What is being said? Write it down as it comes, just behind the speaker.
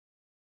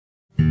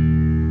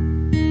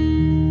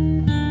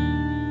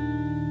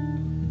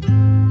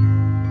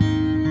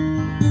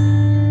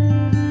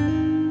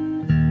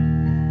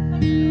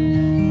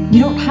You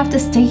don't have to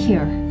stay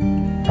here.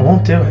 I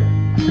won't do it.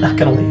 I'm not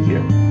gonna leave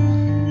you.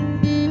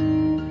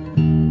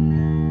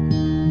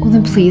 Well,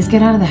 then please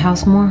get out of the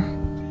house more.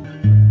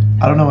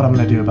 I don't know what I'm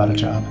gonna do about a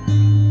job.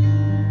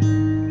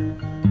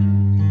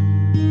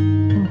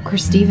 Well,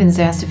 Chris Stevens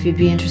asked if you'd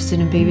be interested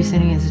in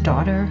babysitting his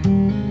daughter.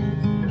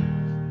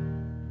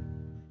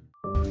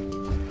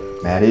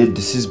 Maddie,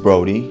 this is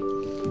Brody.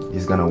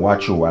 He's gonna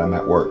watch you while I'm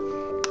at work.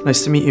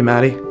 Nice to meet you,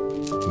 Maddie.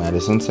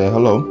 Madison, say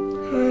hello.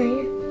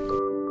 Hi.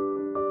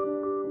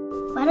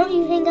 Why don't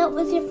you hang out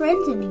with your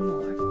friends anymore?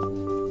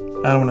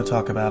 I don't want to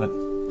talk about it.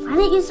 Why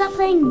don't you stop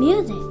playing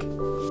music?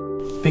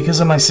 Because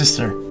of my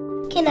sister.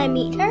 Can I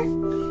meet her?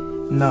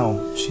 No,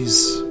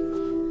 she's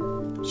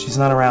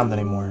not around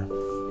anymore.